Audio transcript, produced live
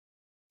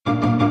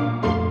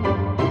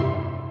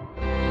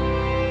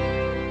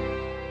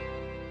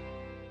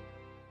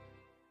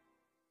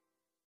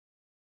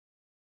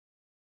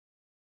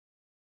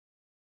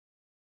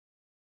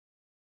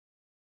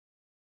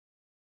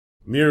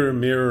Mirror,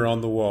 mirror on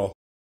the wall,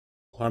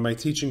 are my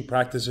teaching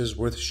practices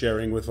worth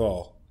sharing with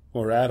all,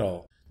 or at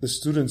all? The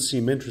students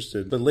seem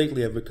interested, but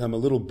lately I've become a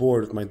little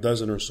bored with my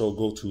dozen or so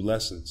go-to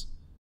lessons.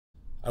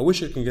 I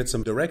wish I can get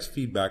some direct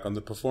feedback on the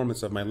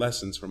performance of my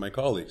lessons from my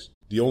colleagues.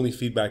 The only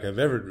feedback I've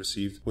ever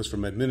received was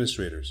from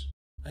administrators.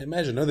 I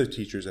imagine other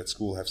teachers at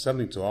school have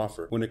something to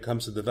offer when it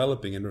comes to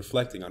developing and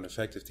reflecting on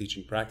effective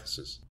teaching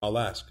practices. I'll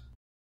ask.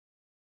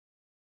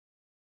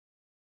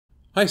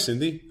 Hi,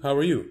 Cindy. How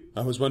are you?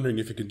 I was wondering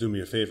if you could do me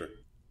a favor.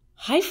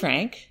 Hi,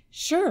 Frank.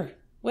 Sure.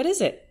 What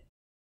is it?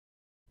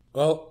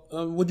 Well,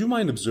 would you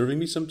mind observing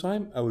me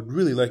sometime? I would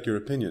really like your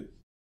opinion.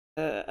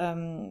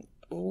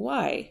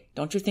 Why?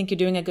 Don't you think you're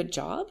doing a good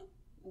job?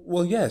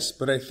 Well, yes,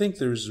 but I think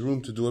there's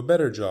room to do a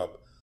better job.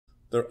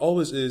 There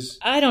always is.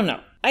 I don't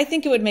know. I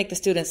think it would make the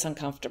students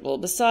uncomfortable.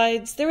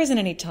 Besides, there isn't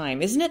any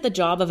time. Isn't it the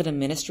job of an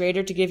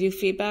administrator to give you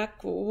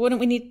feedback? Wouldn't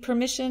we need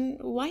permission?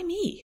 Why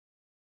me?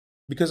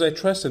 Because I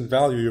trust and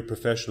value your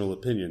professional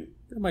opinion.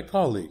 You're my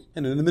colleague,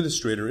 and an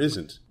administrator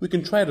isn't. We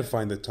can try to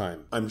find the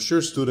time. I'm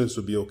sure students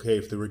would be okay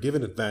if they were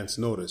given advance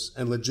notice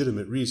and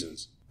legitimate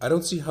reasons. I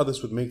don't see how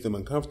this would make them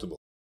uncomfortable.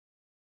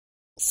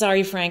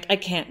 Sorry, Frank, I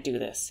can't do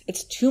this.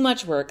 It's too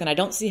much work, and I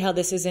don't see how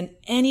this is in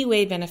any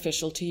way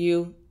beneficial to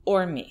you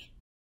or me.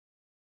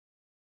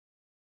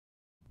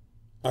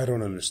 I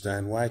don't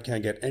understand why I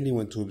can't get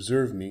anyone to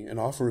observe me and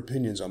offer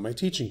opinions on my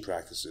teaching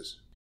practices.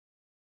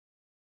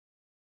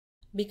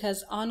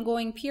 Because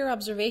ongoing peer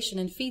observation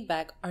and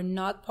feedback are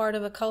not part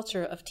of a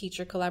culture of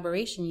teacher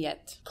collaboration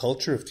yet.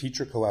 Culture of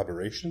teacher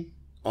collaboration?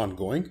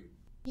 Ongoing?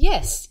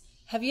 Yes.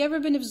 Have you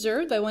ever been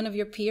observed by one of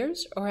your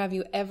peers, or have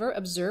you ever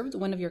observed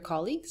one of your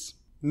colleagues?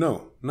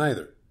 No,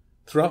 neither.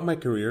 Throughout my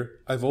career,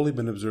 I've only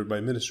been observed by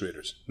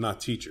administrators,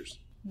 not teachers.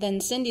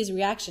 Then Cindy's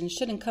reaction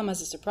shouldn't come as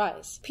a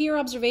surprise. Peer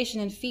observation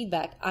and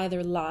feedback,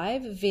 either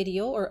live,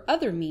 video, or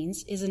other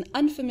means, is an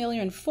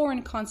unfamiliar and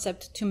foreign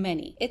concept to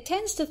many. It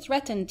tends to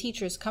threaten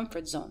teachers'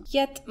 comfort zone.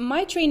 Yet,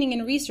 my training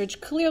and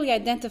research clearly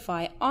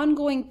identify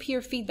ongoing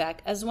peer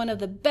feedback as one of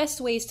the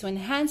best ways to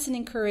enhance and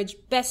encourage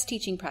best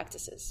teaching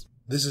practices.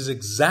 This is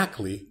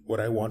exactly what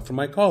I want from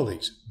my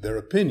colleagues, their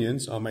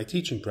opinions on my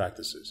teaching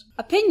practices.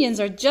 Opinions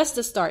are just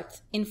the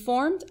start.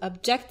 Informed,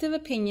 objective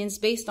opinions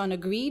based on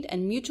agreed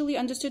and mutually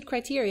understood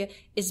criteria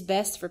is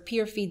best for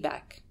peer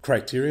feedback.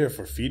 Criteria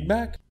for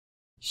feedback?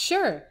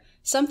 Sure,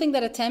 something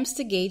that attempts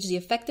to gauge the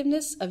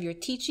effectiveness of your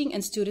teaching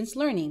and students'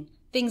 learning.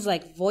 Things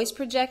like voice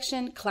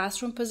projection,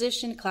 classroom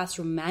position,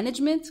 classroom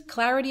management,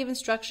 clarity of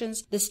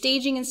instructions, the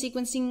staging and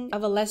sequencing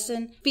of a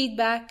lesson,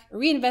 feedback,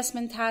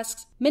 reinvestment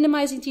tasks,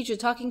 minimizing teacher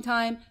talking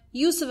time,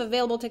 use of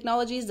available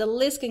technologies, the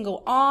list can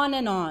go on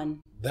and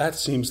on. That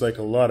seems like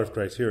a lot of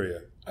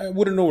criteria. I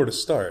wouldn't know where to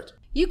start.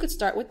 You could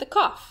start with the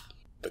COF.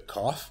 The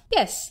COF?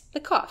 Yes, the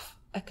COF,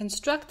 a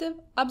constructive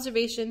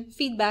observation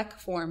feedback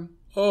form.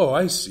 Oh,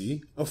 I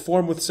see. A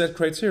form with set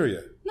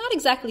criteria. Not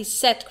exactly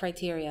set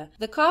criteria.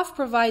 The COF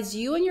provides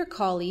you and your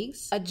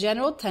colleagues a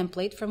general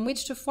template from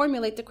which to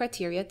formulate the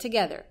criteria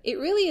together. It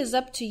really is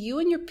up to you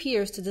and your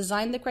peers to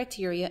design the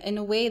criteria in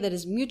a way that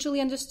is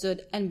mutually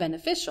understood and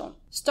beneficial.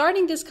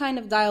 Starting this kind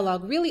of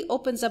dialogue really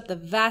opens up the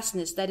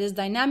vastness that is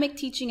dynamic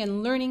teaching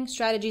and learning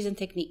strategies and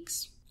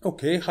techniques.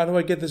 Okay, how do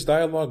I get this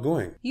dialogue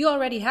going? You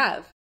already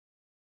have.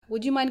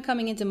 Would you mind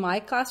coming into my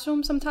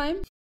classroom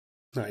sometime?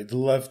 I'd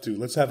love to.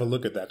 Let's have a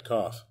look at that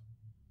COF.